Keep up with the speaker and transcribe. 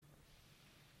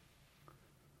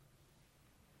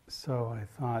So I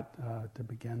thought to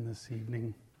begin this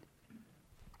evening,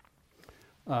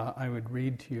 I would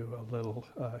read to you a little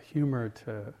humor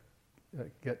to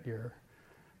get your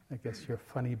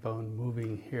funny bone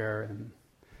moving here, and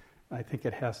I think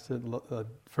it has to,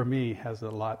 for me, has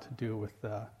a lot to do with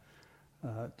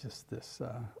just this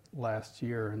last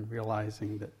year and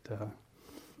realizing that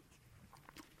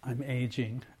I'm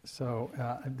aging. So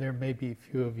there may be a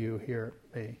few of you here.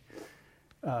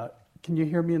 Can you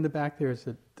hear me in the back there? Is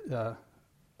it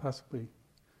possibly?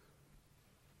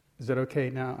 Is it okay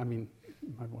now? I mean,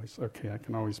 my voice. Okay, I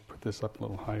can always put this up a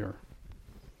little higher.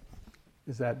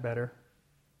 Is that better?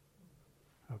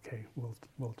 Okay,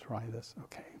 we'll try this.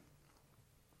 Okay.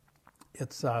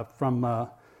 It's from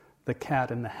The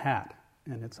Cat in the Hat,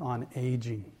 and it's on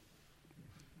aging.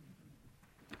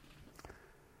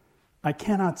 I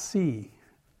cannot see,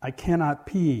 I cannot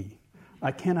pee,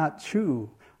 I cannot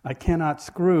chew, I cannot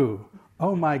screw.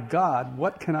 Oh my God,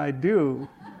 what can I do?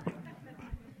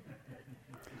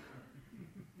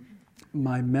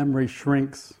 My memory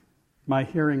shrinks, my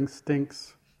hearing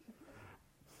stinks.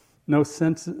 No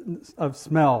sense of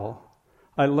smell,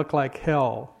 I look like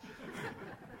hell.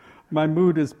 My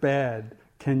mood is bad,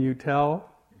 can you tell?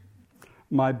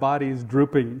 My body's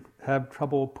drooping, have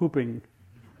trouble pooping.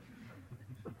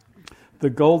 The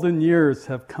golden years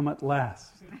have come at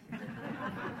last.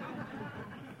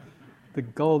 The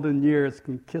golden years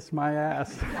can kiss my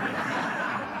ass.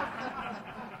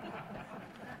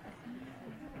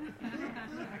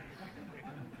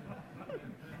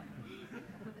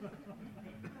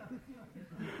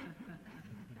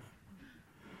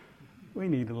 We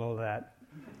need a little of that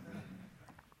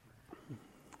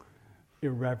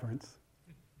irreverence.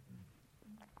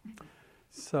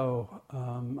 So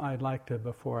I'd like to,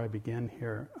 before I begin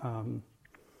here,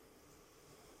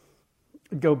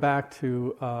 go back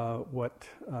to what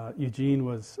Eugene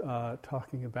was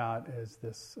talking about as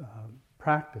this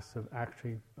practice of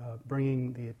actually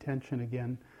bringing the attention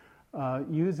again,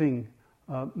 using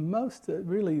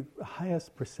really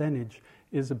highest percentage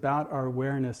is about our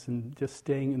awareness and just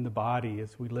staying in the body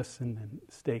as we listen and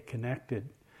stay connected,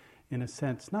 in a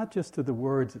sense, not just to the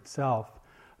words itself,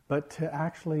 but to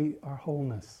actually our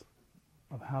wholeness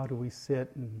of how do we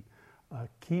sit and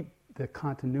keep the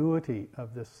continuity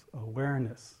of this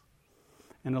awareness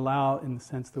and allow, in the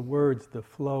sense, the words, the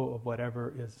flow of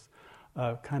whatever is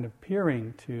kind of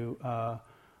peering to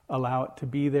allow it to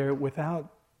be there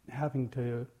without having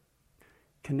to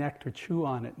connect or chew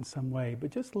on it in some way,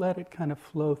 but just let it kind of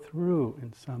flow through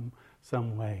in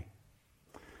some way.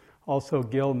 Also,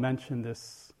 Gil mentioned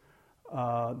this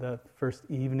the first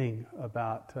evening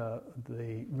about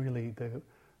the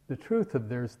truth of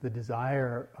there's the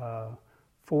desire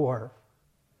for,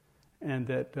 and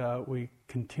that we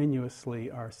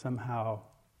continuously are somehow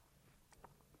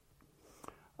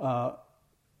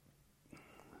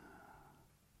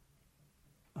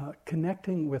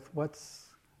connecting with what's,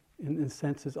 in a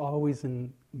sense, is always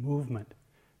in movement,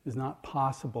 is not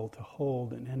possible to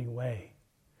hold in any way.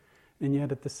 And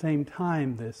yet at the same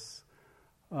time, there's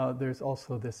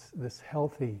also this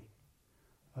healthy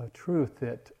truth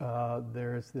that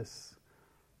there's this,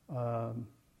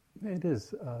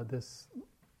 this,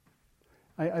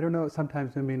 I don't know,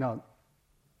 sometimes we may not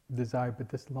desire, but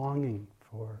this longing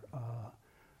for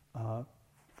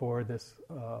this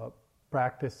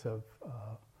practice of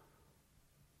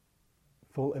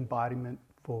full embodiment,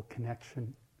 full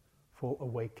connection, full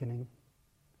awakening.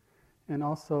 And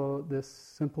also this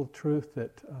simple truth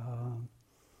that,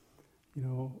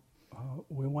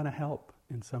 we want to help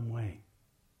in some way.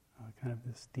 Kind of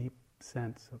this deep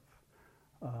sense of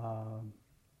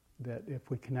that if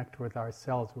we connect with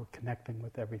ourselves, we're connecting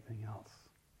with everything else.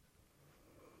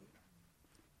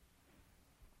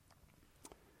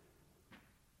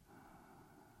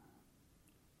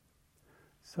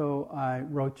 So I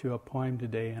wrote you a poem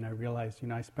today, and I realized,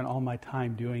 I spent all my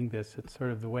time doing this. It's sort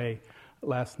of the way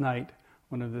last night,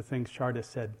 one of the things Sharda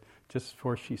said just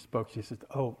before she spoke, she said,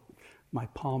 "Oh, my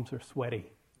palms are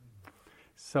sweaty."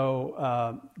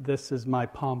 So this is my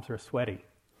palms are sweaty.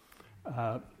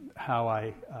 How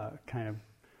I kind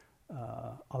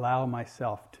of allow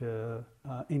myself to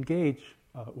engage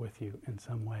with you in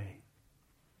some way.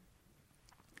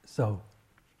 So,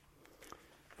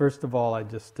 first of all, I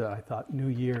thought New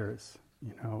Year's,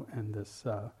 and this,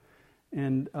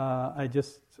 and I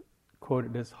just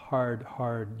quoted as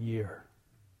hard year.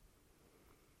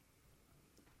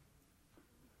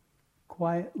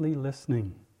 Quietly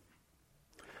listening,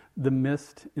 the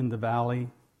mist in the valley,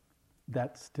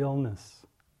 that stillness,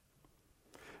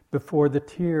 before the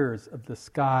tears of the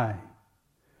sky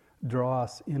draw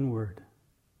us inward,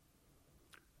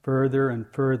 further and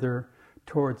further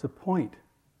towards a point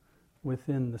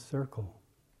within the circle.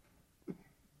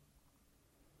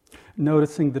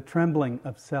 Noticing the trembling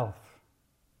of self,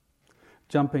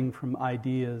 jumping from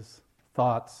ideas,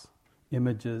 thoughts,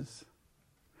 images,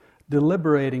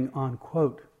 deliberating on,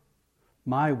 quote,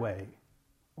 my way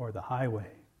or the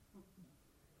highway.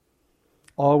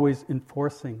 Always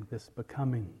enforcing this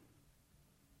becoming.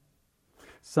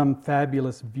 Some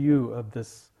fabulous view of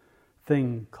this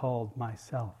thing called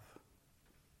myself.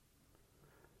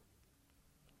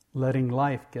 Letting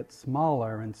life get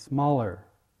smaller and smaller,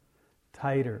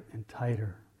 tighter and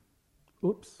tighter.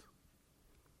 Oops.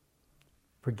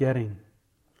 Forgetting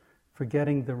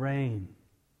the rain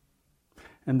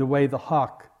and the way the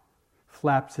hawk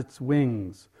flaps its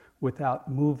wings without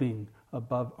moving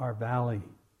above our valley,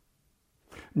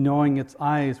 knowing its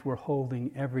eyes were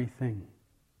holding everything.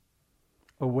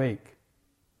 Awake,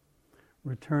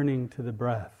 returning to the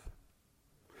breath,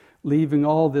 leaving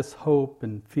all this hope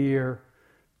and fear,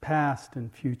 past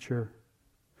and future,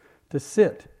 to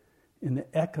sit in the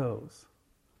echoes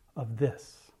of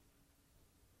this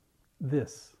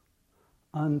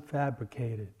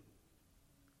unfabricated.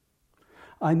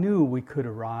 I knew we could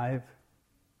arrive,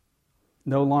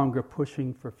 no longer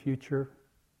pushing for future,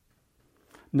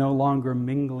 no longer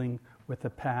mingling with the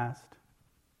past,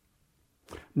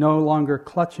 no longer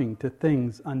clutching to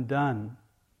things undone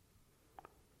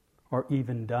or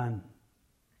even done,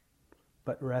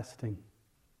 but resting.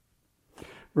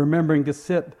 Remembering to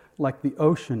sit like the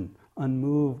ocean,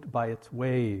 unmoved by its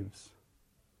waves.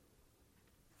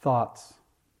 Thoughts,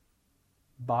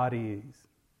 bodies,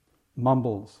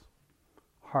 mumbles,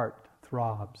 heart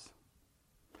throbs.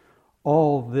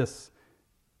 All this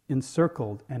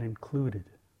encircled and included.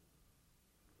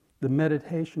 The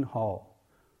meditation hall,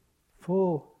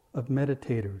 full of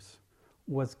meditators,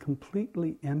 was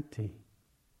completely empty.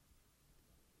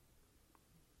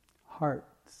 Heart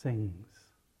sings.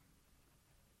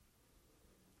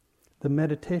 The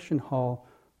meditation hall,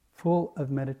 full of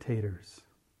meditators,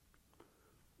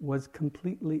 was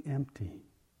completely empty.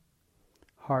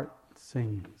 Heart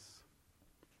sings.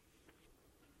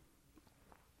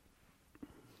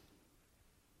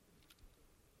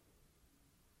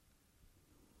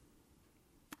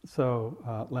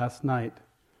 So last night,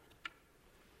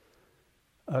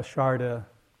 Sharda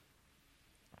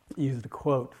used a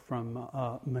quote from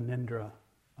Manindra,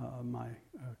 my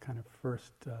kind of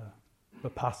first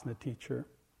Vipassana teacher.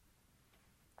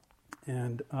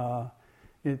 And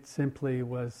it simply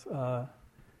was,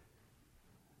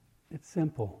 it's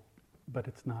simple, but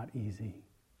it's not easy.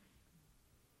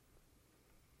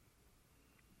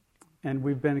 And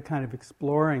we've been kind of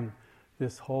exploring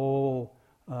this whole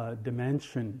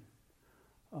dimension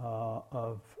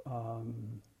of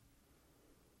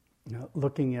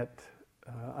looking at,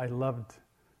 I loved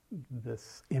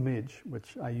this image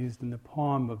which I used in the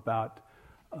poem about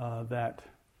that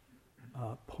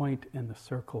point in the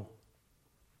circle,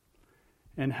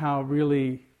 and how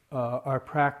really our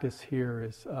practice here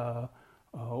is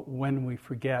when we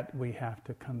forget, we have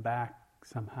to come back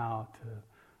somehow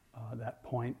to that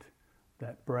point,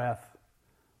 that breath,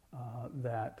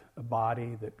 that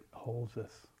body that holds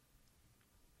us,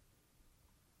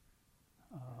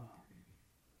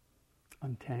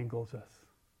 untangles us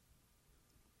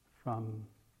from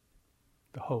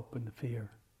the hope and the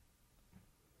fear.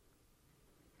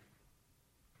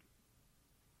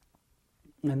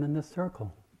 And then the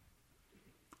circle,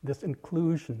 this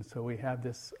inclusion, so we have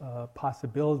this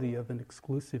possibility of an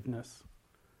exclusiveness,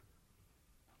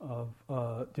 of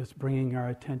just bringing our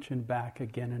attention back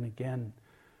again and again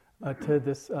to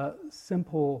this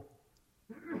simple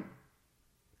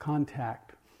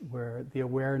contact where the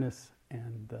awareness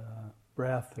and the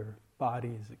breath or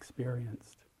body is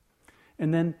experienced.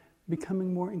 And then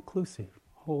becoming more inclusive,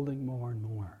 holding more and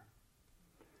more.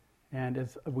 And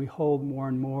as we hold more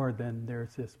and more, then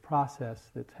there's this process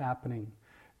that's happening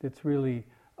that's really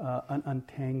an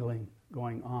untangling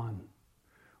going on,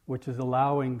 which is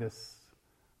allowing this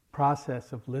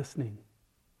process of listening,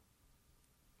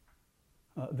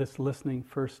 this listening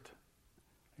first,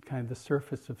 kind of the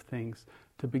surface of things,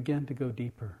 to begin to go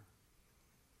deeper.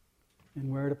 And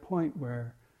we're at a point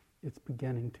where it's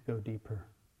beginning to go deeper.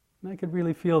 And I could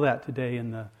really feel that today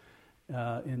in the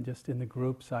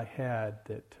groups I had,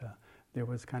 that there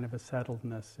was kind of a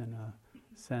settledness in a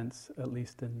sense, at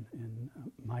least in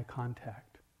my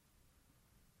contact,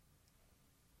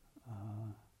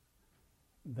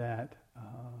 that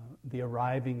the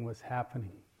arriving was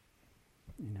happening.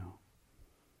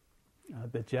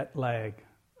 The jet lag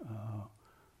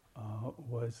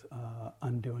was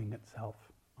undoing itself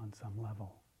on some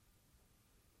level.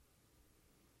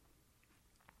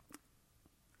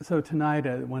 So tonight,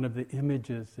 one of the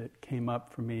images that came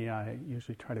up for me, I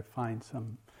usually try to find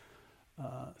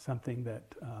something that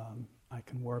I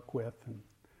can work with, and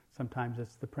sometimes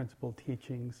it's the principal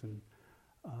teachings.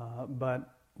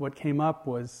 But what came up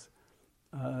was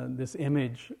this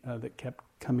image that kept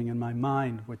coming in my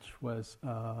mind, which was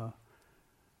a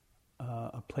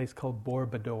place called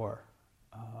Borobudur,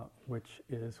 which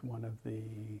is one of the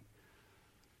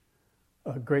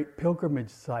great pilgrimage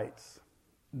sites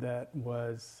that it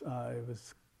was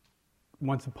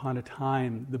once upon a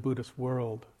time the Buddhist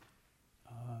world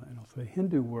and also the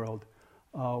Hindu world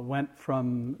went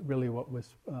from really what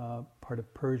was part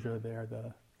of Persia there,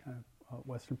 the kind of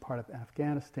western part of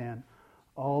Afghanistan,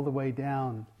 all the way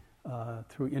down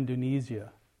through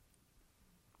Indonesia.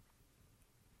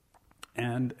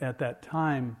 And at that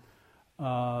time,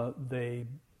 they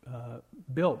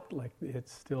built, like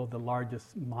it's still the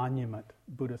largest monument,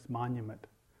 Buddhist monument,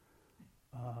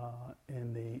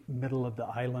 in the middle of the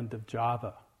island of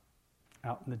Java,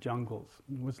 out in the jungles.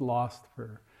 It was lost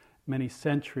for many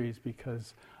centuries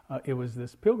because it was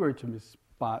this pilgrimage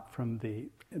spot from they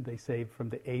say from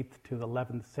the 8th to the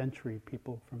 11th century.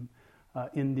 People from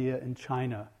India and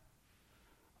China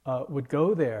would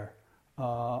go there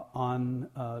on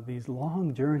these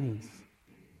long journeys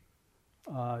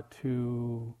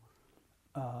to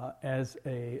as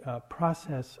a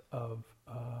process of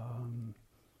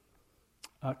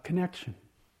connection.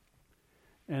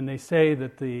 And they say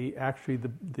that the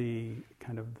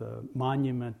kind of the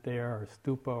monument there, or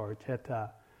stupa or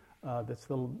cheta, it's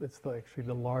actually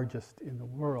the largest in the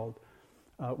world,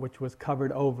 which was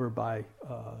covered over by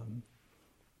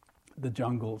the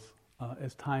jungles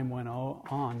as time went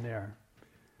on there.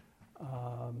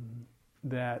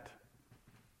 That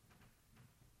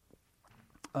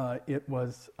it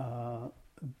was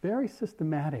very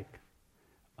systematic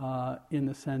in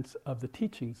the sense of the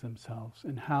teachings themselves,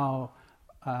 and how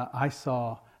I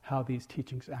saw how these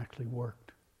teachings actually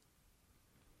worked.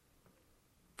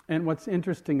 And what's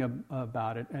interesting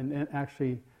about it, and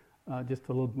actually just a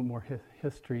little bit more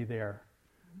history there,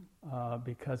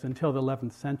 because until the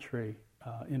 11th century,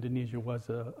 Indonesia was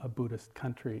a Buddhist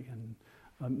country, and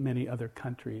many other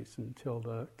countries until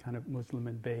the kind of Muslim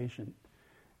invasion.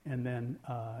 And then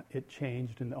it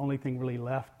changed, and the only thing really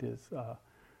left is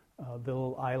the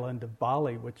little island of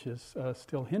Bali, which is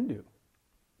still Hindu,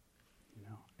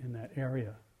 in that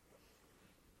area.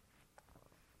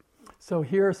 So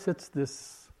here sits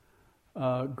this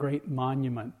great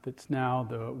monument that's now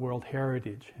the World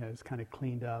Heritage has kind of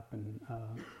cleaned up and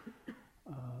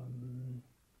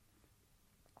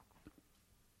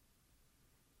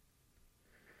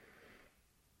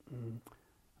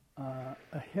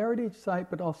a heritage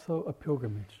site, but also a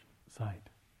pilgrimage site.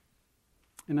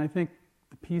 And I think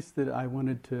the piece that I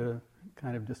wanted to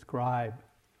kind of describe,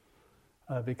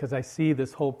 because I see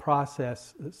this whole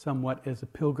process somewhat as a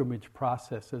pilgrimage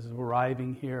process, as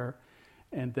arriving here,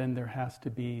 and then there has to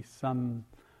be some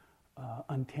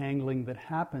untangling that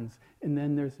happens, and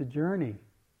then there's a journey,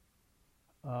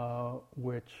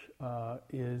 which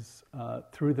is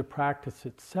through the practice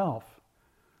itself,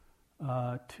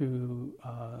 to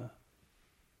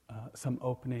some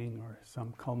opening or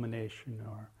some culmination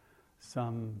or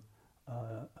some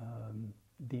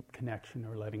deep connection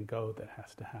or letting go that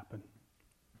has to happen.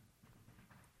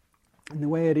 And the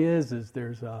way it is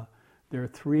there are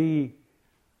 3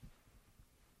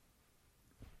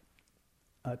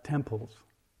 temples.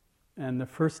 And the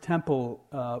first temple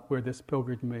where this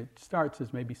pilgrimage starts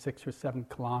is maybe 6 or 7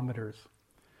 kilometers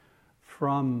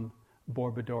from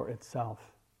Borobudur itself.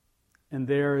 And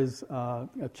there is a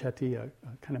cheti, a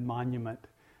kind of monument.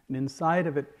 And inside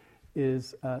of it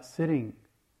is sitting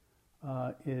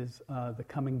is the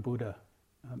coming Buddha,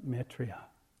 Maitreya.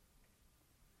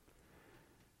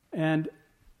 And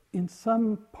in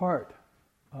some part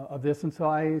of this, and so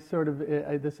I sort of,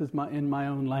 this is in my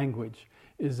own language,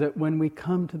 is that when we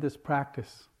come to this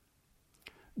practice,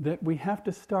 that we have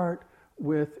to start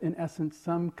with, in essence,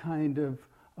 some kind of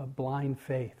blind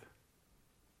faith.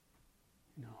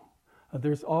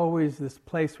 There's always this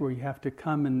place where you have to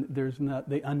come, and there's not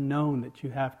the unknown that you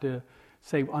have to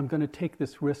say, well, I'm going to take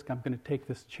this risk, I'm going to take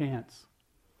this chance.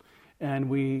 And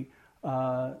we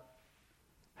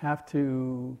have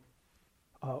to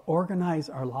organize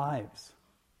our lives,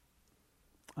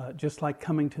 just like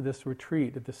coming to this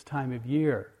retreat at this time of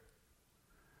year,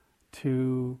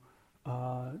 to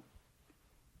come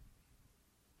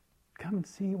and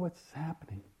see what's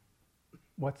happening,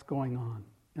 what's going on.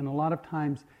 And a lot of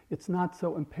times it's not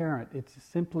so apparent. It's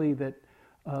simply that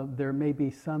there may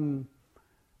be some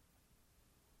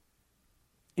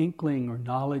inkling or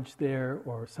knowledge there,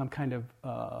 or some kind of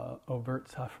overt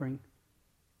suffering.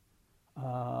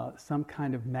 some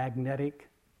kind of magnetic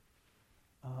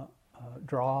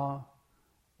draw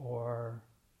or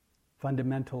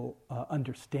fundamental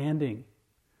understanding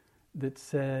that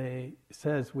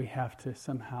says we have to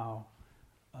somehow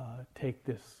take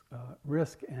this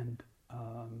risk and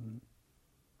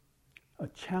a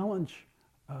challenge.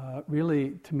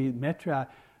 Really, to me, Maitreya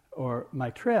or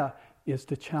Maitreya is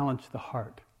to challenge the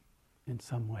heart in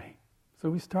some way. So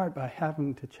we start by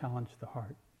having to challenge the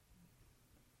heart.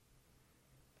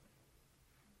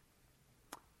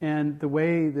 And the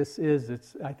way this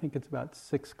is, I think it's about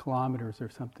 6 kilometers or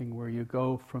something, where you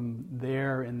go from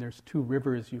there and there's 2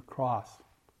 rivers you cross.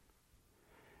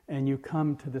 And you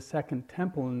come to the second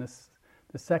temple, and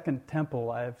the second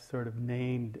temple I've sort of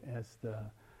named as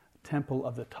the temple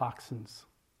of the toxins.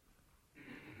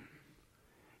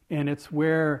 And it's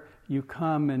where you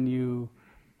come and you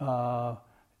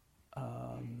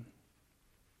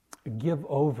give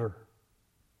over,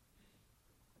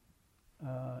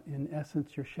 in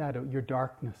essence, your shadow, your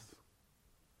darkness,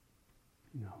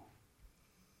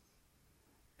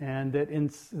 And that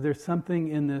there's something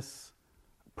in this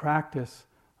practice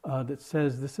that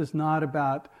says this is not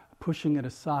about pushing it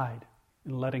aside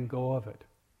and letting go of it.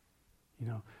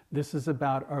 This is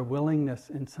about our willingness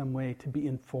in some way to be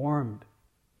informed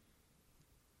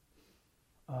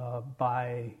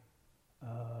by,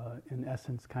 in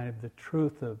essence, kind of the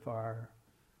truth of our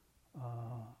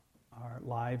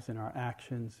lives and our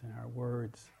actions and our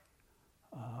words,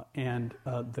 and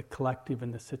the collective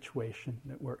and the situation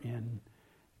that we're in,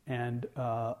 and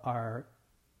our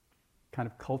kind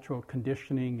of cultural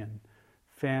conditioning and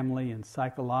family and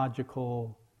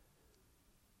psychological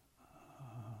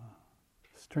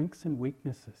strengths and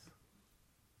weaknesses.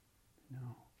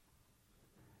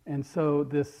 And so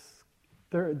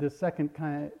the second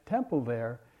kind of temple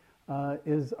there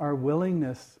is our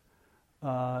willingness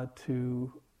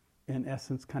to, in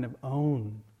essence, kind of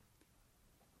own.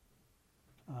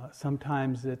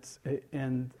 Sometimes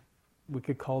and we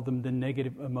could call them the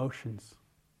negative emotions,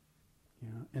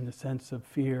 in the sense of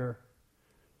fear,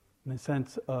 in the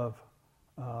sense of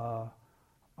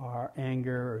our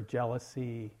anger or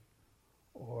jealousy,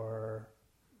 or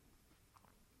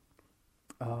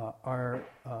our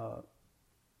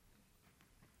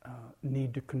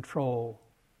need to control,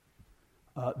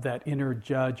 that inner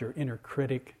judge or inner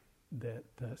critic that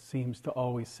seems to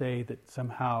always say that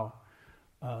somehow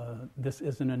this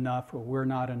isn't enough, or we're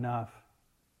not enough,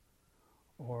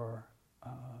 or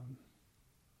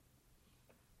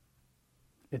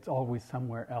it's always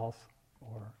somewhere else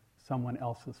or someone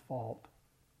else's fault.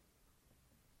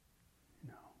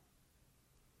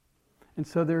 And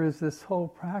so there is this whole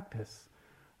practice.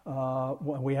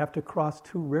 We have to cross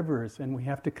 2 rivers, and we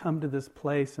have to come to this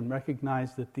place and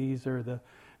recognize that these are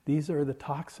the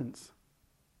toxins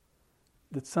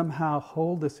that somehow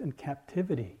hold us in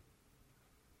captivity.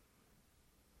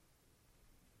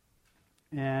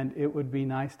 And it would be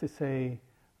nice to say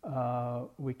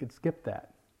we could skip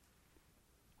that.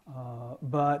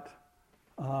 But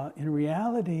in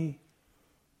reality,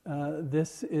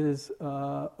 this is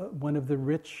one of the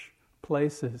rich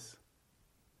places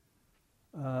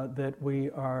that we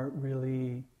are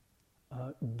really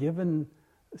given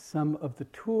some of the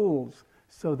tools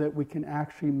so that we can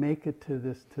actually make it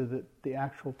to the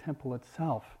actual temple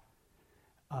itself,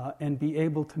 and be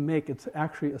able to make, it's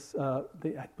actually,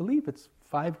 I believe it's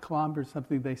 5 kilometers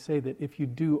something. They say that if you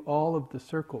do all of the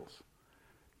circles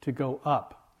to go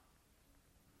up,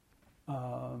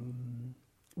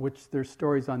 which there's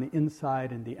stories on the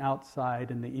inside and the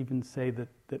outside, and they even say that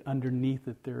underneath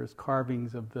it there is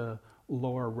carvings of the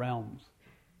lower realms,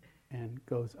 and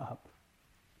goes up,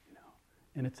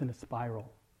 and it's in a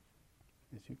spiral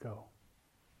as you go.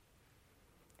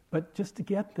 But just to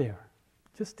get there,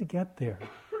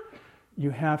 you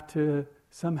have to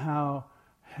somehow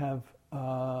have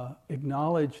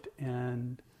acknowledged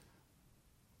and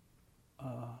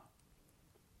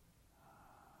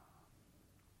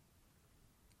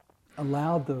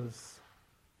allowed those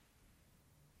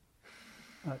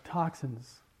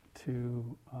toxins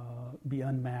to be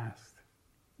unmasked.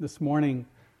 This morning,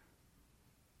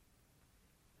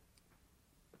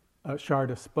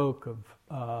 Sharda spoke of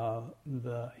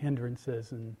the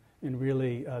hindrances, and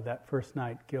really that first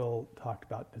night Gil talked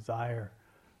about desire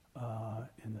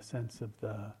in the sense of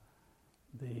the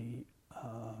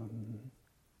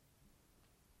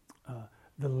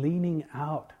leaning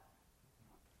out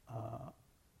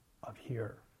of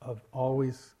here, of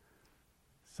always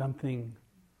something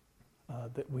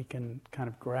that we can kind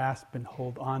of grasp and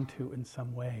hold on to in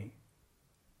some way.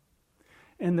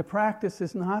 And the practice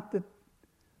is not that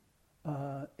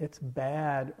it's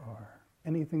bad or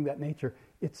anything of that nature.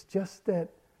 It's just that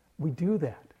we do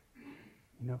that.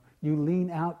 You lean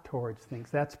out towards things.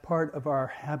 That's part of our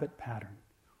habit pattern.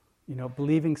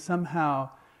 Believing somehow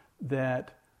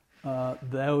that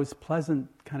those pleasant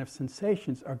kind of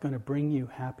sensations are going to bring you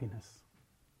happiness.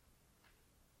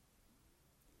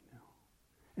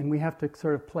 And we have to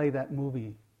sort of play that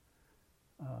movie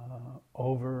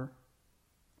over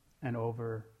and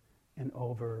over and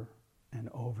over and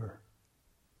over.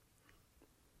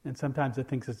 And sometimes I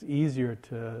think it's easier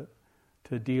to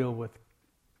deal with,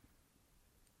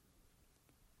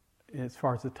 as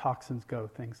far as the toxins go,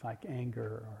 things like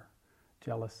anger or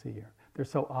jealousy. They're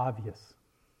so obvious.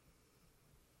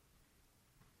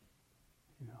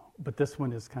 But this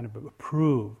one is kind of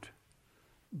approved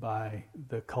by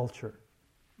the culture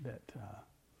that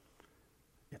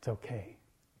it's okay.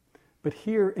 But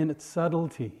here in its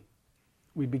subtlety,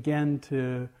 we begin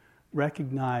to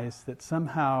recognize that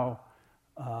somehow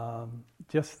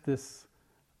just this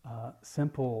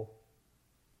simple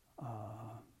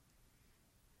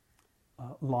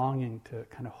longing to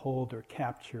kind of hold or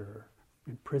capture or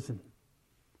imprison,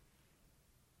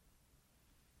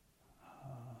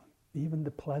 even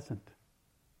the pleasant,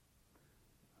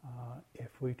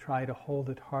 if we try to hold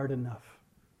it hard enough,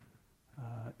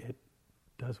 it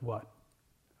does what?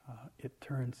 It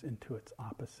turns into its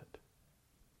opposite.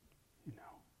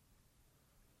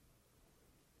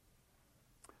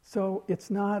 So it's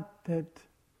not that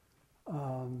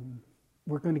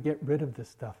we're going to get rid of this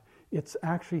stuff. It's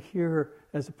actually here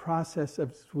as a process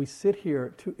of, we sit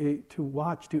here to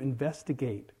watch, to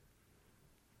investigate,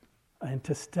 and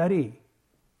to study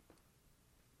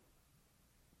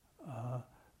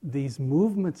these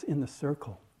movements in the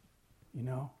circle,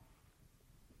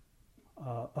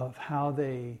 of how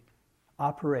they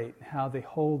operate, how they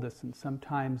hold us, and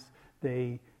sometimes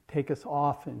they take us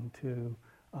off into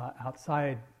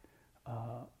outside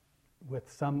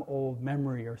with some old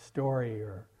memory or story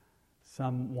or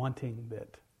some wanting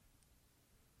that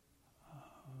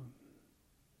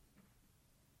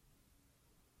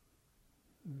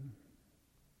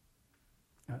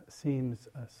seems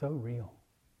so real.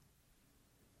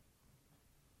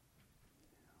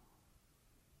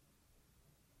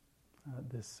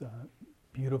 This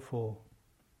beautiful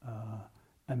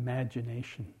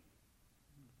imagination.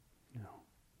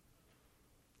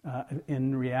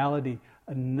 In reality,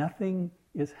 nothing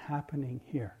is happening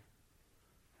here.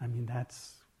 I mean,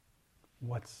 that's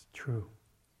what's true.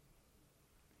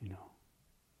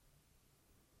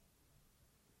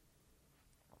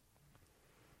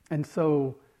 And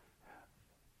so,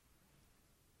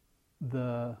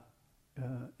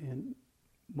 in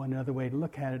one other way to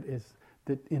look at it is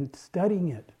that in studying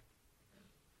it,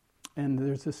 and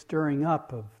there's a stirring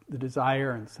up of the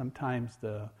desire and sometimes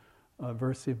the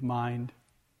aversive mind.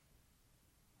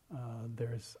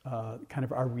 There's kind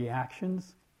of our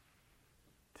reactions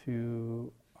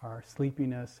to our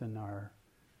sleepiness and our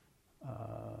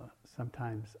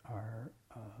sometimes our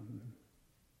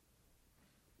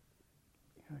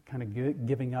kind of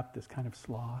giving up, this kind of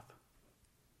sloth.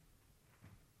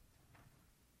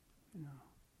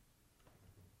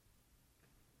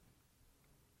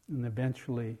 And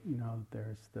eventually,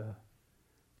 there's the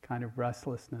kind of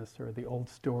restlessness or the old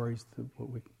stories, what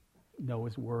we know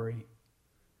as worry.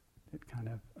 It kind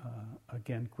of,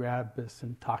 again, grab us,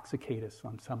 intoxicate us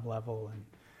on some level,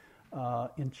 and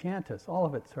enchant us. All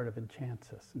of it sort of enchants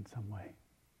us in some way.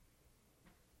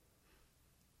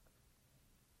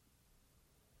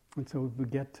 And so we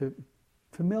get to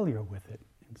familiar with it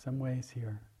in some ways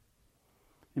here,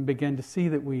 and begin to see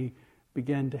that we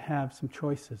begin to have some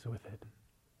choices with it.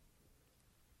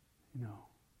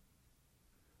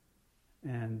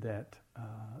 And that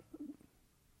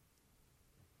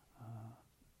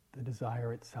the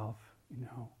desire itself,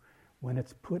 when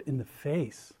it's put in the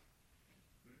face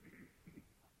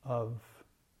of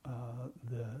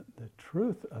the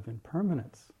truth of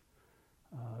impermanence,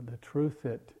 the truth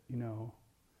that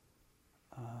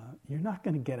you're not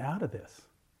going to get out of this.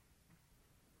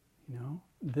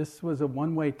 This was a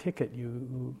one-way ticket.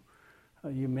 You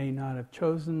may not have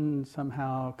chosen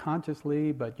somehow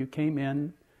consciously, but you came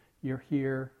in, you're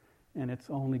here, and it's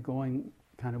only going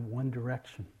kind of one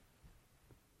direction.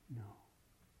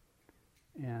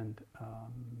 And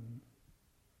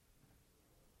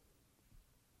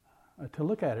to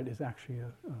look at it is actually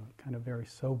a kind of very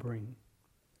sobering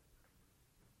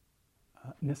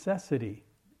necessity.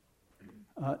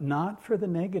 Not for the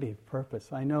negative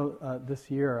purpose. I know this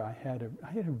year I had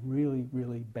a really,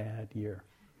 really bad year.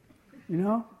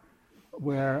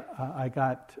 Where I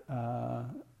got,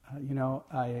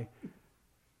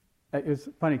 it was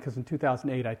funny because in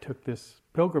 2008 I took this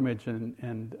pilgrimage,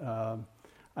 and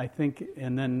I think,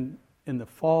 and then in the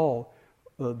fall,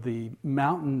 the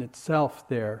mountain itself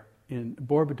there in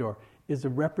Borobudur is a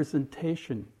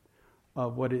representation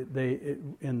of what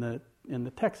in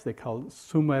the text they call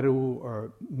Sumeru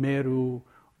or Meru,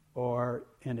 or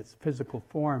in its physical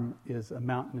form is a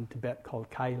mountain in Tibet called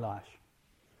Kailash.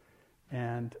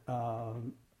 And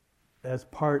as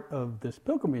part of this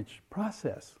pilgrimage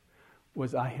process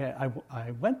was I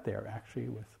went there actually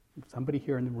with somebody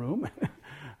here in the room.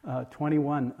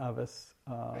 21 of us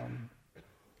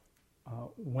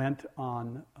went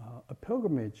on a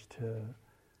pilgrimage to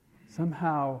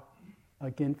somehow,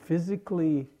 again,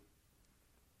 physically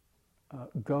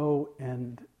go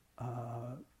and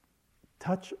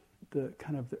touch the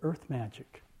kind of the earth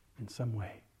magic in some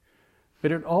way.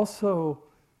 But it also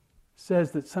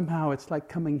says that somehow it's like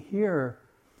coming here,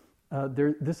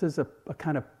 this is a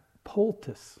kind of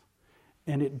poultice,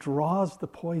 and it draws the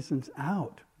poisons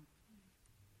out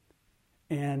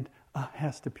and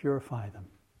has to purify them,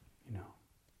 you know.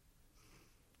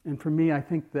 And for me, I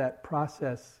think that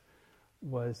process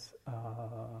was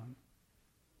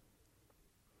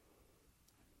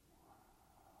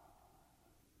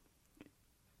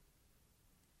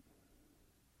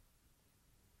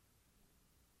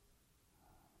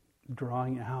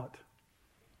drawing out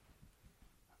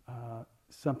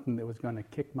something that was going to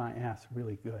kick my ass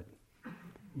really good,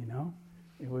 you know?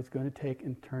 It was going to take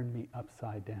and turn me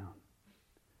upside down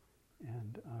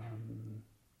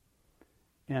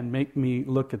and make me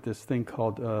look at this thing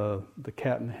called the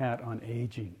cat in the hat on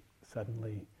aging.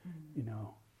 Suddenly, you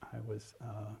know, I was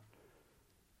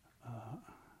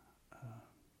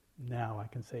now I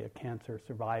can say a cancer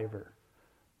survivor.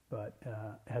 But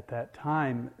at that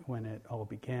time, when it all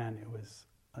began, it was,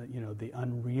 you know, the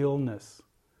unrealness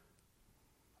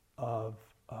of,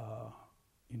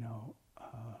 you know,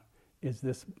 is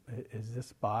this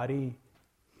body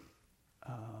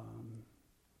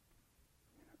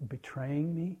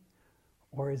betraying me,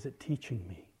 or is it teaching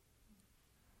me?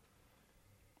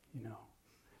 You know,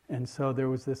 and so there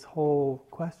was this whole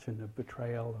question of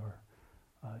betrayal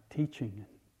or teaching, and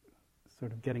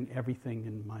sort of getting everything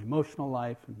in my emotional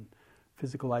life and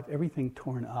physical life, everything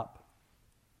torn up.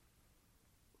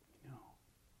 You know.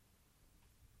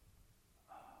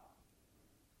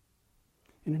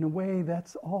 And in a way,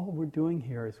 that's all we're doing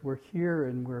here, is we're here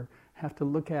and we have to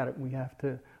look at it, and we have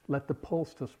to let the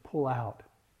pulse just pull out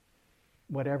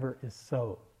whatever is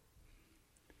so.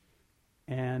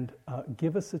 And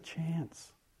give us a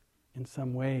chance, in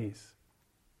some ways,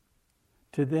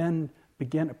 to then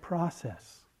begin a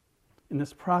process. And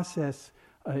this process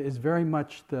is very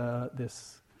much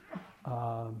this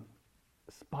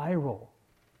spiral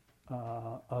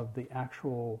of the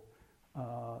actual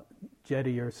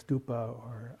jetty or stupa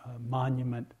or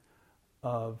monument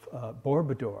of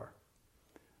Borobudur,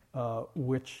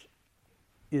 which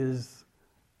is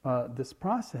this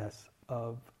process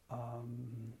of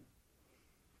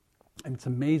and it's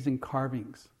amazing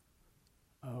carvings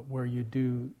where you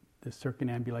do the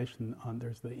circumambulation on,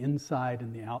 there's the inside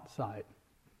and the outside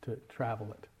to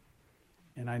travel it.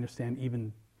 And I understand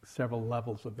even several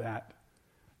levels of that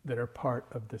are part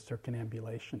of the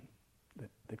circumambulation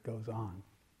that goes on.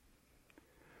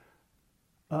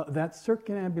 That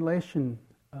circumambulation,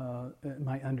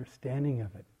 my understanding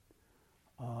of it,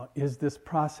 is this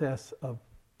process of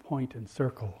point and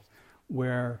circle,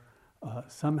 where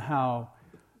somehow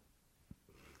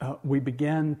we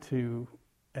begin to,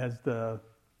 as the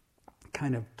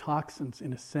kind of toxins,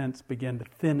 in a sense, begin to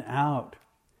thin out,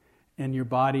 and your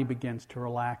body begins to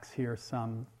relax here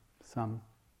some,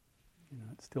 you know,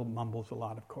 it still mumbles a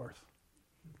lot, of course.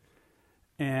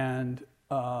 And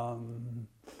the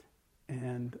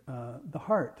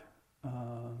heart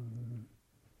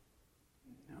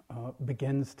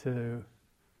begins to,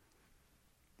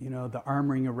 you know, the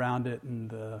armoring around it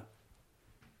and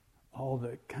all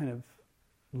the kind of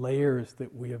layers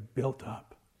that we have built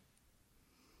up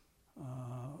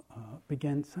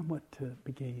begin somewhat to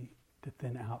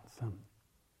thin out some,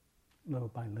 little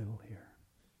by little here.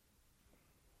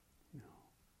 You know.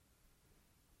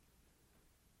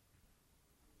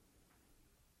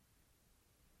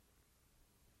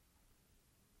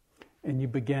 And you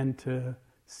begin to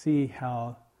see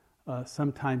how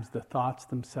sometimes the thoughts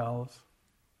themselves,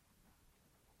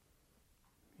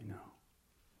 you know,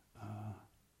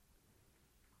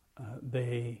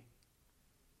 they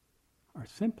are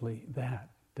simply that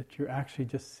you're actually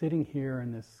just sitting here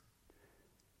in this,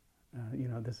 you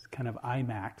know, this kind of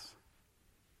IMAX,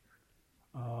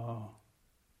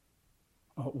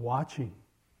 watching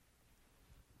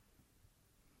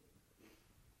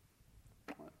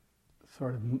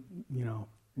sort of,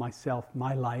 myself,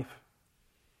 my life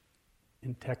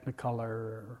in Technicolor,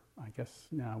 or I guess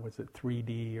now was it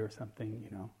 3D or something,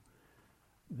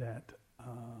 that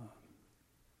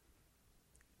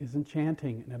is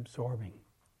enchanting and absorbing.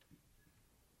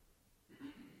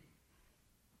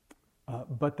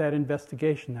 But that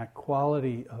investigation, that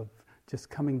quality of just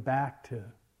coming back to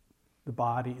the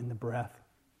body and the breath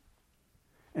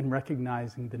and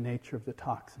recognizing the nature of the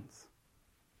toxins.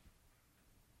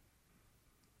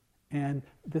 And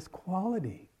this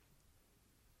quality,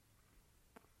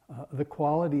 the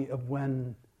quality of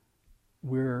when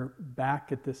we're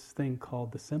back at this thing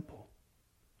called the simple.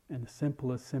 And the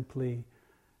simple is simply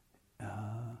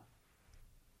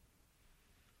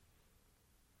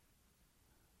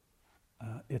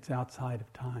it's outside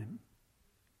of time.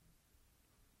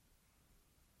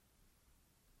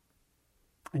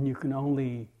 And you can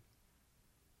only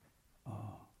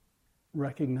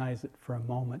recognize it for a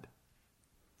moment,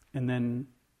 and then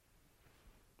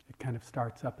it kind of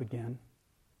starts up again.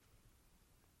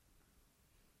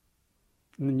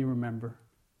 And then you remember,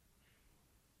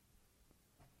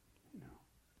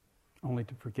 only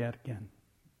to forget again.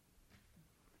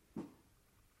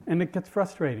 And it gets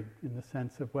frustrating in the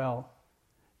sense of, well,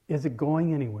 is it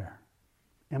going anywhere?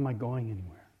 Am I going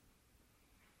anywhere?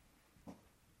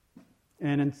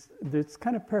 And it's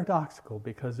kind of paradoxical,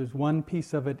 because there's one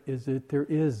piece of it is that there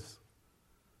is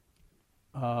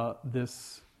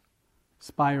this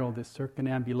spiral, this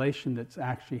circumambulation that's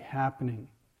actually happening,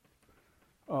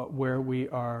 where we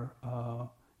are,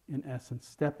 in essence,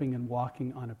 stepping and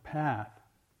walking on a path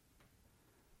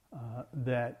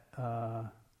that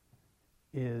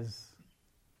is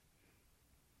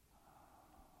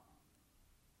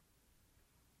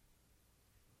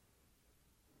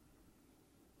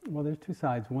well, there's two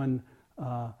sides. One,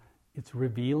 it's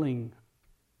revealing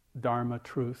Dharma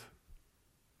truth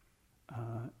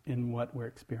in what we're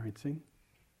experiencing.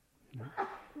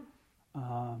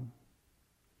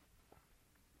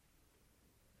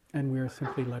 And we are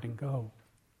simply letting go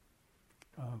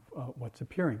of what's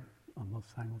appearing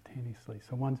almost simultaneously.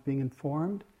 So one's being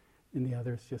informed, and the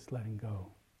other is just letting go.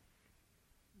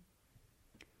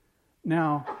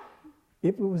 Now,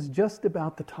 if it was just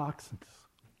about the toxins,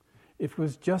 if it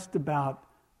was just about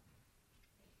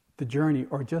the journey,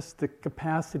 or just the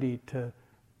capacity to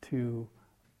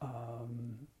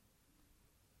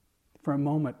for a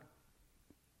moment,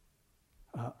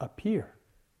 appear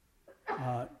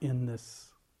in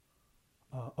this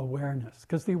awareness,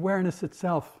 because the awareness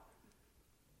itself,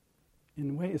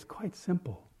 in a way, is quite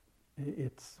simple.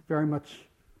 It's very much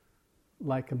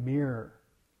like a mirror,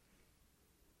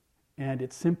 and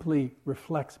it simply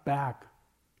reflects back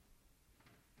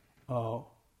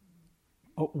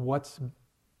what's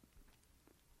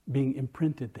being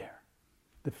imprinted there,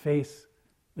 the face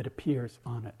that appears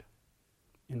on it,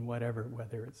 in whatever,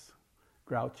 whether it's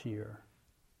grouchy or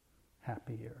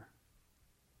happy or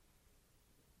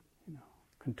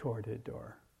contorted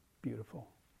or beautiful.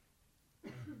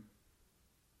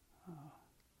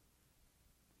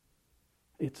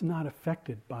 It's not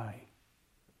affected by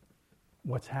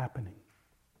what's happening.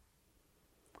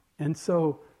 And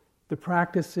so the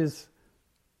practice is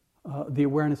the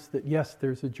awareness that, yes,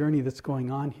 there's a journey that's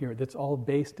going on here that's all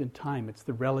based in time. It's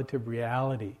the relative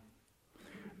reality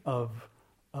of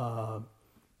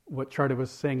what Charda was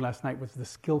saying last night was the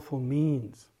skillful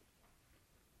means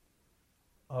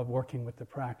of working with the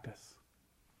practice.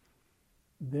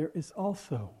 There is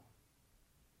also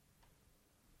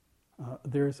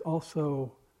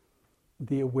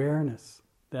the awareness,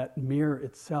 that mirror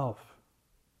itself,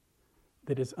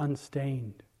 that is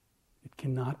unstained. It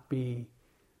cannot be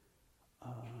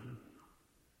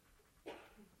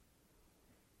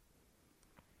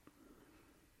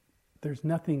there's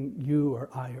nothing you or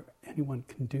I or anyone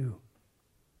can do,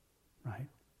 right?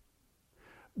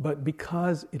 But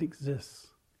because it exists,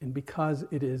 and because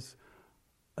it is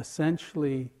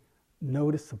essentially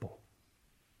noticeable,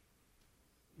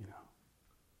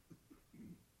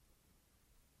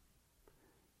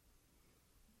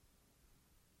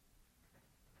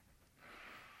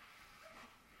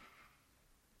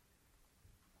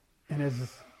 and as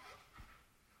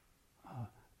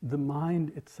the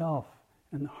mind itself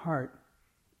and the heart,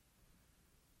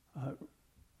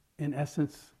 in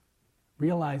essence,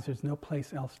 realize there's no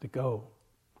place else to go,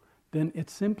 then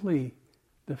it's simply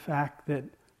the fact that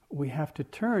we have to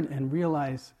turn and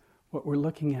realize what we're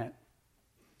looking at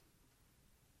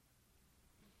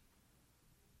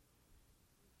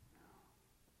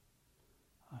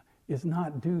is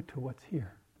not due to what's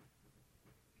here.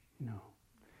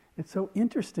 It's so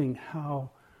interesting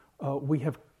how we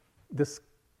have this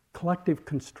collective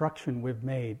construction we've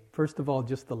made. First of all,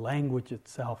 just the language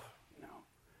itself.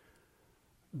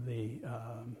 The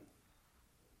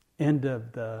end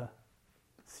of the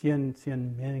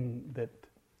Xian Ming that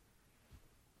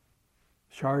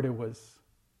Sharda was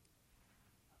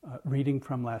reading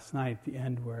from last night, the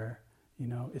end where,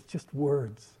 it's just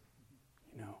words.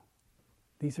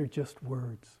 These are just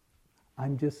words.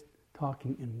 I'm just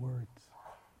talking in words.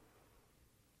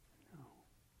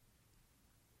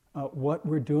 What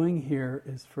we're doing here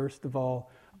is, first of all,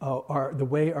 the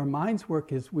way our minds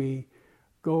work is we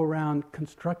go around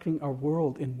constructing our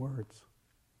world in words,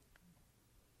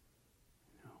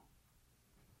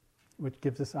 which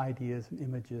gives us ideas and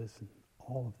images and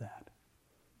all of that,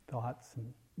 thoughts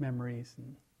and memories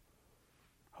and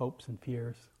hopes and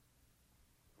fears.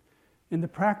 And the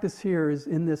practice here is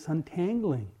in this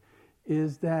untangling,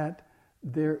 is that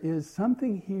there is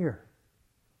something here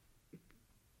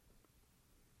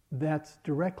that's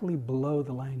directly below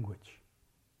the language.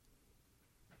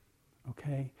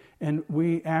 Okay? And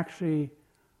we actually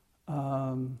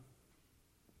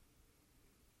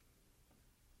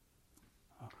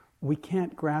we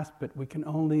can't grasp it. We can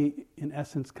only, in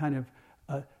essence, kind of,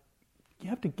 you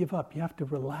have to give up, you have to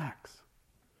relax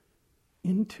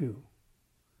into,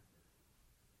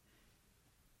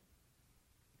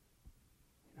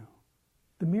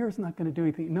 the mirror's not going to do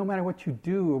anything. No matter what you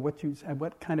do or what you say,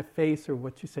 what kind of face or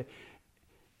what you say,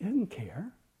 it doesn't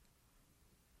care.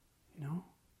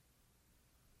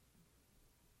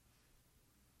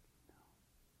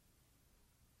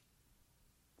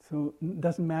 So it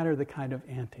doesn't matter the kind of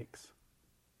antics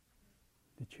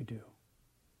that you do.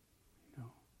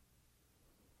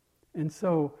 And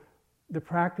so the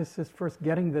practice is first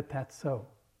getting that that's so.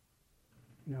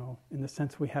 In the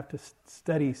sense we have to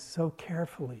study so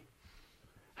carefully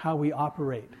how we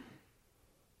operate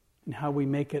and how we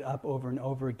make it up over and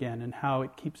over again and how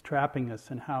it keeps trapping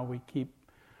us and how we keep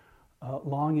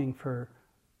longing for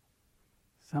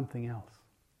something else.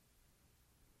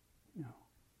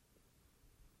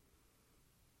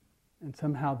 And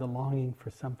somehow the longing for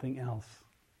something else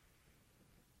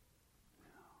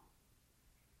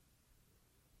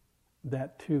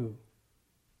that too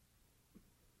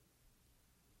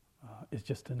is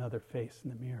just another face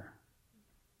in the mirror.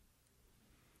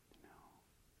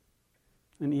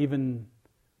 And even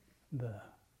I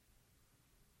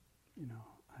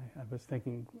was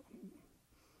thinking,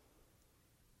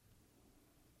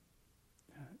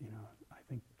 I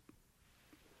think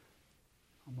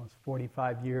almost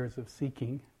 45 years of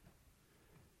seeking,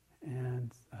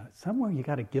 and somewhere you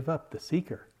got to give up the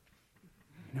seeker,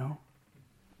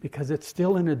 because it's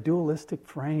still in a dualistic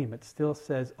frame. It still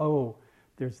says, oh,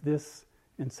 there's this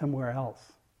and somewhere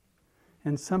else.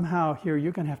 And somehow here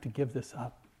you're going to have to give this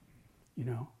up.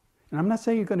 And I'm not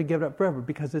saying you're going to give it up forever,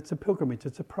 because it's a pilgrimage,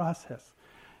 it's a process.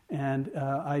 And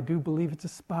I do believe it's a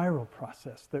spiral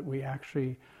process, that we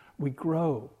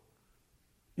grow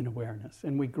in awareness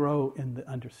and we grow in the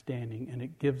understanding, and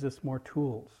it gives us more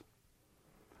tools.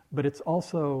 But it's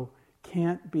also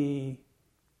can't be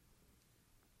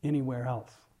anywhere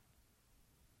else.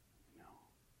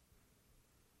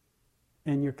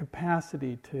 And your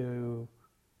capacity to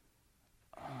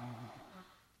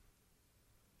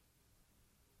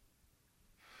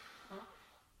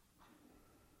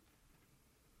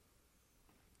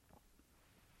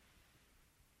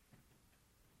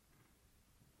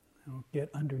get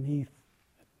underneath,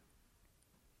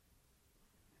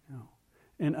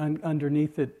 and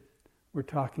underneath it, we're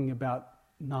talking about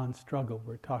non-struggle.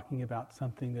 We're talking about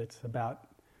something that's about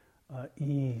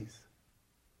ease,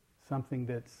 something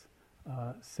that's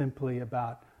simply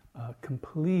about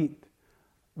complete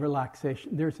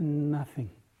relaxation. There's nothing.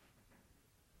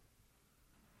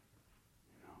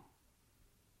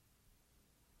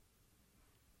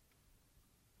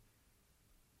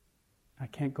 I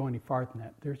can't go any farther than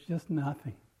that. There's just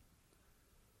nothing.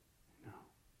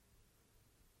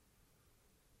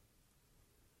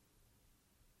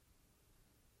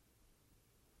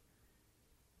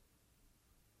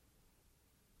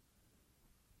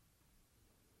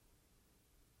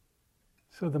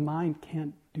 So the mind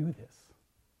can't do this,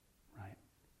 right?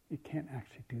 It can't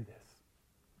actually do this.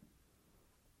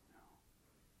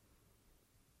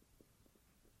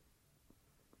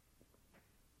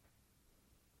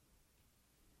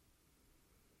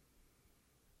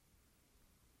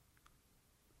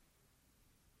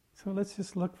 So let's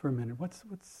just look for a minute. What's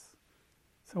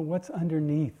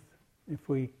underneath? If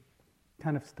we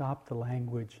kind of stop the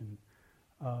language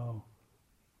and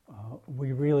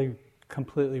we really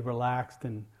completely relaxed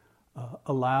and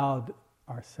allowed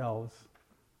ourselves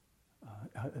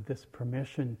this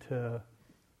permission to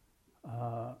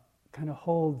kind of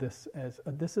hold this as,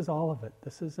 this is all of it.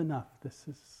 This is enough.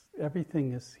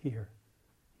 Everything is here.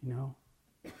 You know?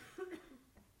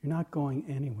 You're not going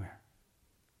anywhere.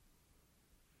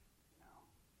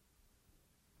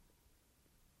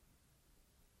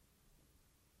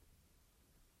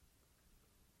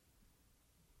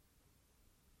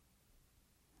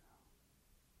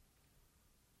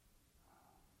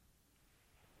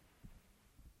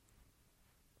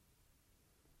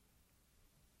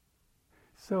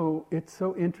 So it's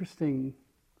so interesting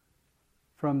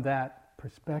from that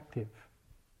perspective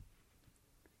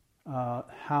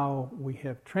how we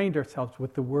have trained ourselves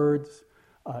with the words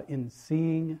in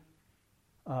seeing.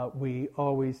 We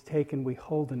always take and we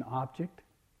hold an object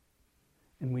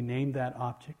and we name that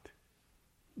object,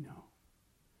 you know.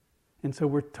 And so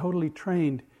we're totally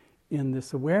trained in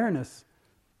this awareness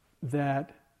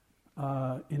that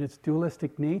in its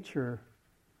dualistic nature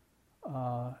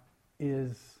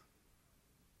is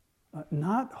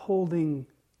not holding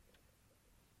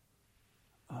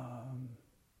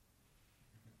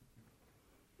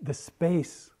the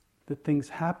space that things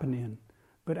happen in,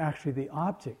 but actually the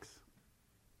objects.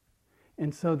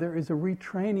 And so there is a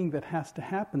retraining that has to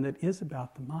happen that is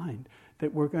about the mind,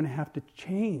 that we're going to have to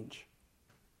change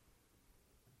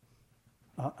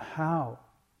how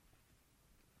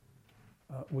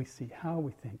we see, how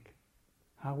we think,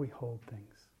 how we hold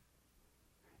things.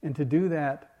 And to do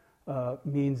that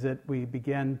means that we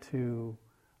begin to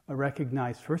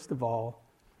recognize, first of all,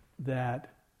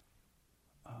 that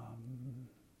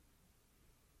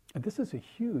this is a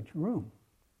huge room.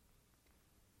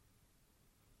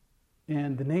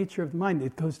 And the nature of the mind,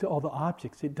 it goes to all the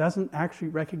objects. It doesn't actually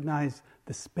recognize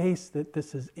the space that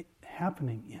this is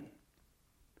happening in.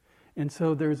 And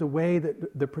so there's a way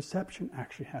that the perception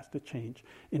actually has to change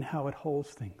in how it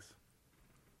holds things.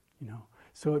 You know,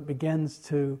 so it begins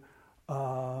to,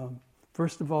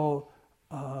 first of all,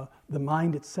 the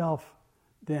mind itself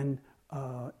then,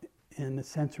 in a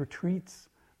sense, retreats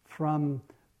from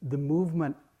the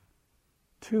movement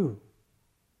to,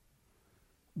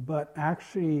 but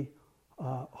actually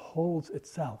holds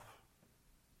itself.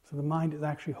 So the mind is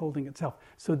actually holding itself.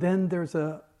 So then there's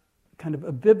a kind of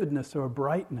a vividness or a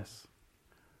brightness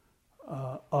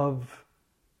of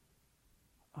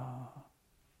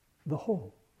the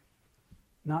whole,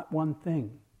 not one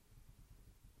thing,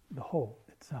 the whole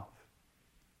itself.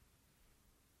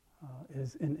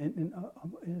 Is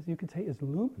as you could say, is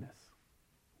luminous.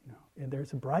 You know, and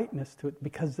there's a brightness to it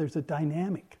because there's a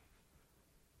dynamic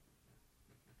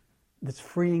that's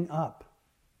freeing up.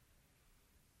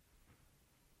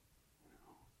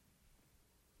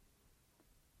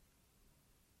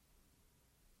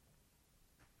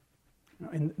 You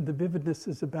know, and the vividness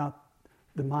is about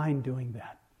the mind doing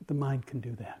that. The mind can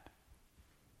do that.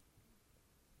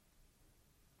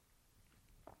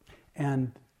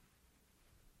 And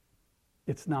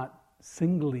it's not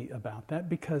singly about that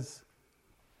because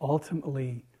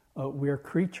ultimately we're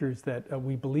creatures that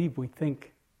we believe we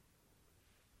think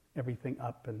everything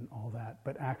up and all that.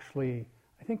 But actually,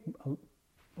 I think,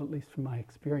 at least from my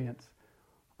experience,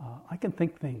 I can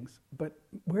think things, but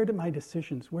where do my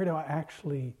decisions, where do I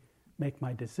actually make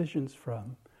my decisions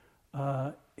from,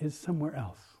 is somewhere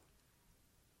else.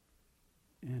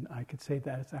 And I could say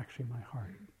that is actually my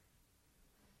heart.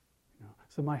 You know?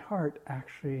 So my heart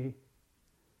actually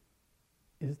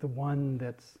is the one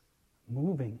that's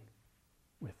moving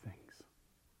with things.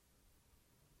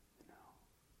 You know?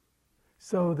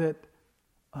 So that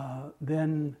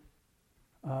then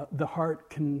the heart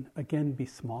can again be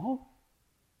small,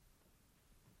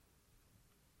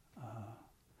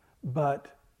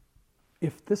 but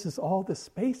if this is all the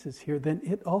space is here, then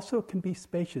it also can be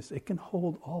spacious. It can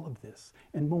hold all of this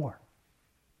and more.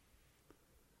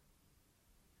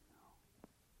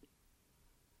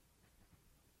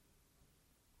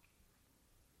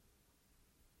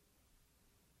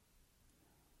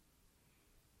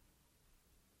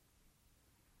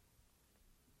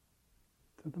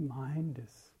 So the mind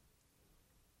is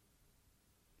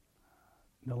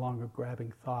no longer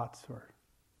grabbing thoughts or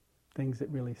things. That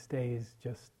really stays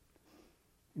just,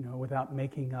 you know, without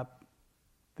making up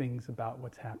things about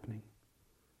what's happening,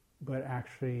 but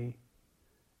actually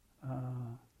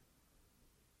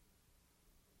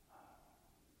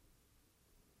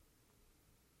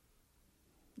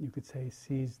you could say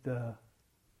sees the,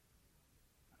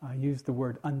 I use the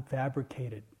word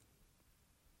unfabricated,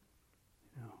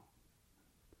 you know,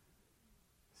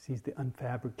 sees the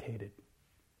unfabricated.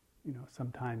 You know,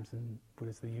 sometimes in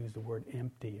Buddhists they use the word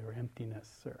empty or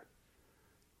emptiness or,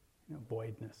 you know,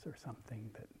 voidness or something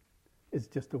that is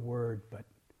just a word, but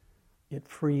it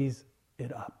frees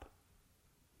it up,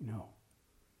 you know.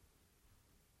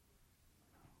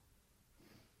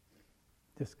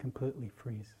 just completely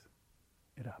frees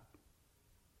it up.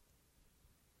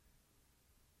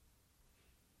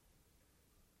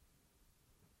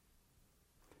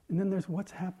 And then there's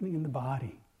what's happening in the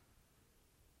body.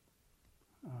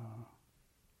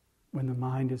 When the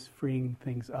mind is freeing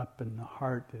things up and the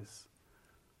heart is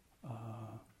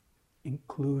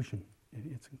inclusion,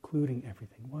 it's including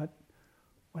everything. What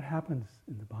happens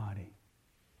in the body?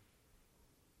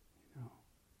 You know,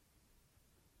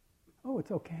 oh, it's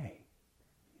okay.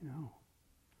 You know,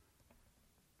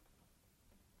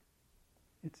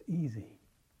 it's easy.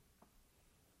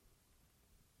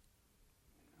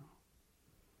 You know,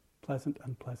 pleasant,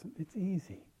 unpleasant, it's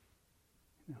easy.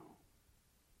 You know,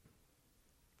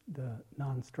 the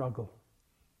non-struggle.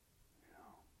 You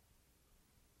know,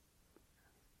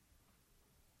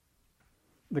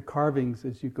 the carvings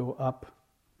as you go up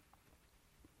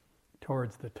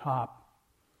towards the top.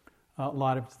 A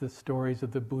lot of the stories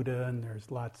of the Buddha, and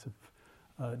there's lots of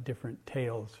different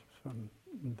tales from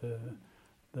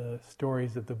the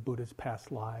stories of the Buddha's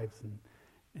past lives,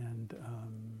 and you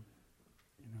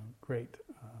know, great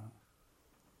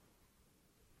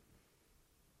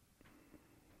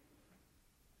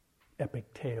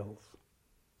epic tales,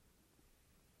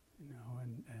 you know,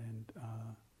 and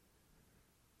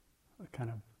a kind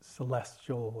of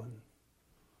celestial and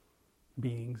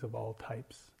beings of all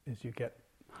types as you get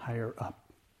higher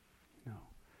up, you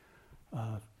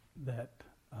know, that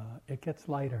it gets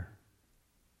lighter,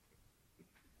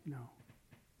 you know,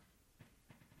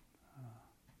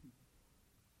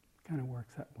 kind of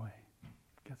works that way,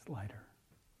 it gets lighter.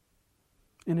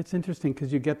 And it's interesting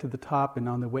because you get to the top, and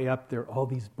on the way up there are all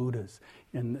these Buddhas,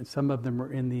 and some of them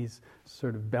are in these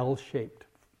sort of bell-shaped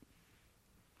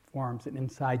forms, and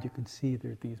inside you can see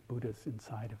there are these Buddhas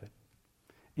inside of it.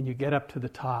 And you get up to the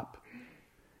top,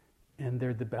 and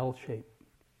they're the bell shape,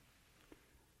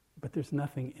 but there's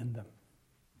nothing in them.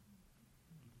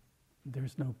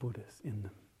 There's no Buddhas in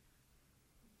them.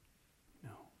 No.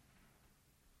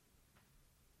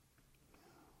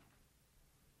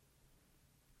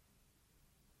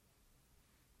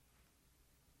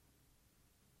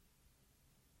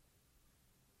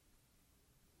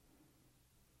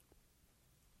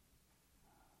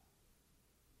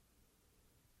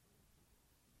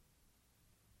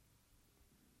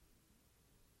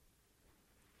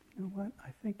 You know what?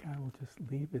 I think I will just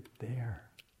leave it there.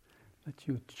 Let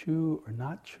you chew or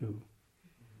not chew.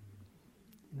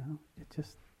 You know, it's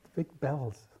just big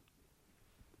bells.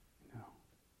 You know,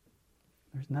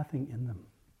 there's nothing in them.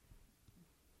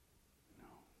 You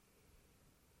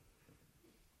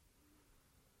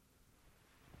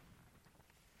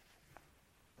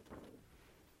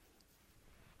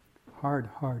know.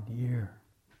 Hard year.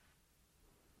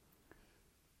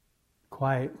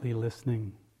 Quietly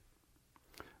listening.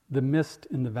 The mist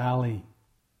in the valley,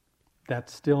 that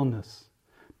stillness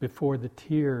before the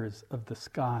tears of the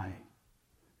sky,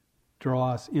 draw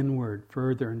us inward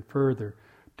further and further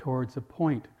towards a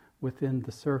point within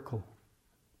the circle.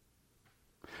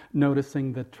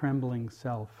 Noticing the trembling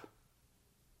self,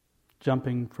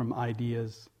 jumping from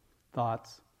ideas,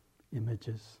 thoughts,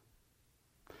 images.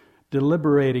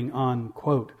 Deliberating on,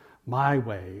 quote, my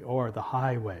way or the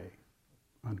highway,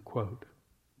 unquote.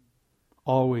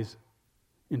 Always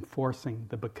enforcing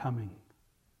the becoming.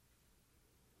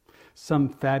 Some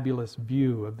fabulous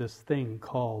view of this thing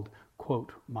called,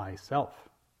 quote, myself.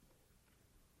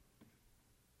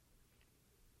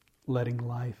 Letting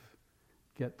life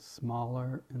get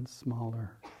smaller and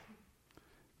smaller,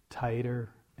 tighter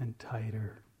and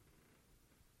tighter.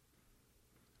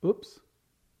 Oops.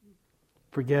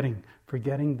 Forgetting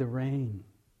the rain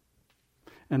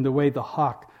and the way the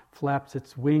hawk flaps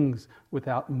its wings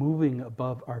without moving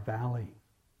above our valley.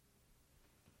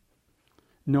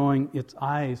 Knowing its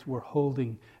eyes were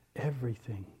holding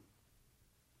everything.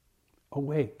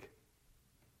 Awake.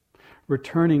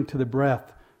 Returning to the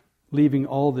breath, leaving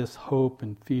all this hope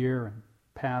and fear and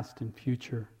past and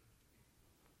future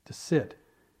to sit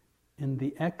in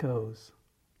the echoes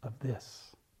of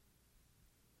this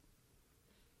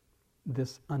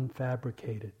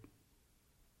unfabricated.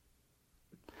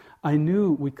 I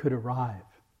knew we could arrive,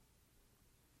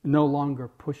 no longer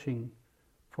pushing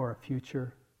for a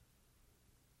future,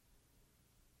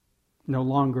 no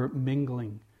longer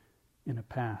mingling in a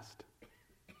past,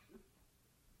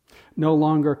 no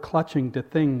longer clutching to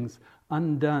things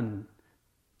undone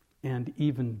and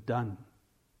even done,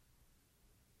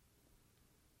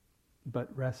 but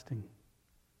resting,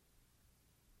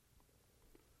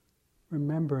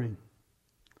 remembering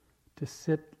to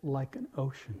sit like an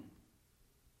ocean,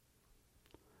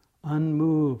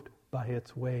 unmoved by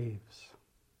its waves.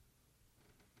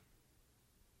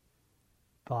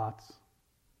 Thoughts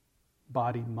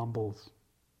body mumbles,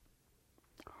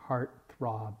 heart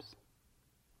throbs.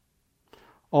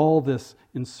 All this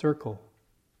in circle,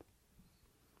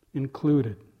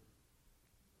 included.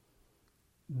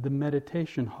 The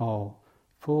meditation hall,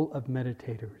 full of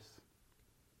meditators,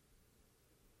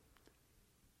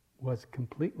 was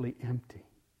completely empty.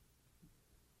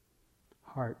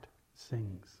 Heart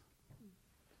sings.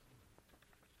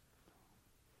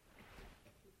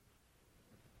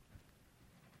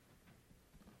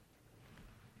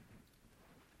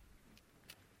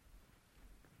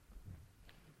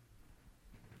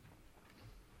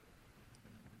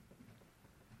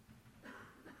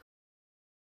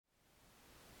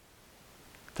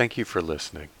 Thank you for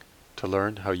listening. To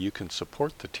learn how you can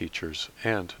support the teachers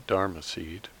and Dharma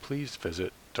Seed, please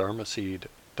visit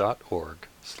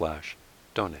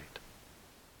dharmaseed.org/donate.